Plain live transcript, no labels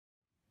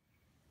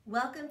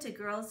Welcome to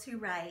Girls Who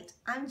Write.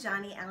 I'm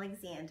Johnnie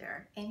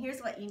Alexander, and here's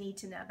what you need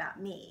to know about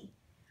me.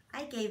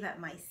 I gave up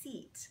my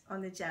seat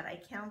on the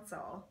Jedi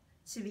Council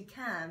to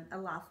become a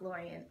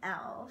Lothlorien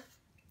elf.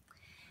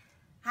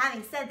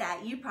 Having said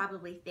that, you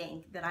probably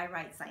think that I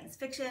write science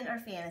fiction or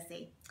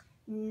fantasy.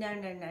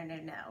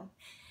 No.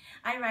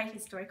 I write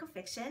historical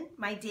fiction.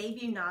 My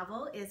debut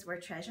novel is Where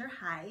Treasure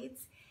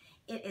Hides.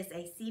 It is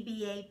a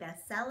CBA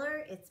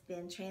bestseller. It's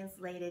been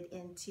translated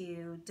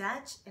into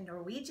Dutch and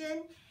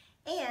Norwegian,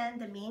 and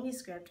the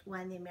manuscript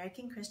won the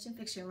American Christian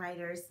Fiction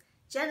Writers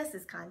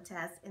Genesis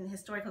Contest in the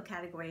historical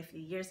category a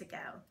few years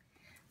ago.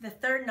 The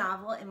third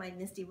novel in my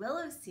Misty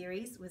Willows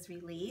series was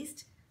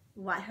released,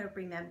 What Hope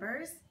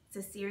Remembers. It's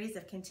a series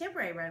of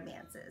contemporary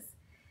romances.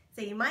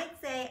 So you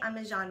might say I'm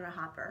a genre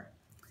hopper,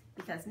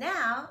 because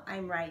now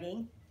I'm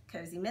writing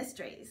cozy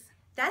mysteries.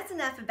 That's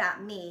enough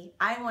about me.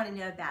 I want to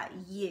know about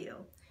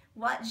you.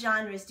 What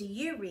genres do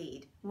you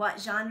read?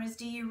 What genres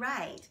do you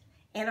write?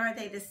 And are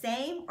they the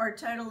same or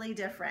totally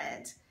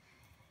different?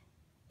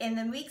 In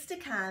the weeks to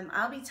come,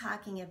 I'll be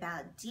talking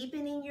about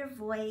deepening your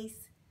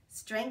voice,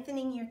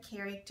 strengthening your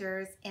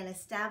characters, and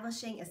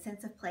establishing a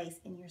sense of place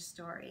in your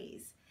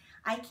stories.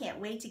 I can't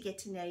wait to get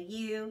to know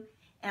you,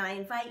 and I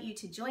invite you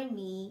to join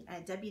me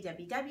at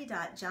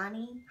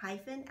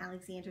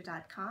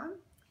www.johnnie-alexander.com.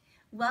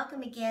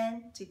 Welcome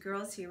again to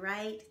Girls Who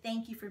Write.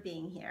 Thank you for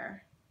being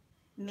here.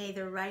 May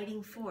the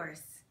writing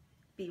force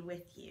be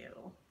with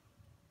you.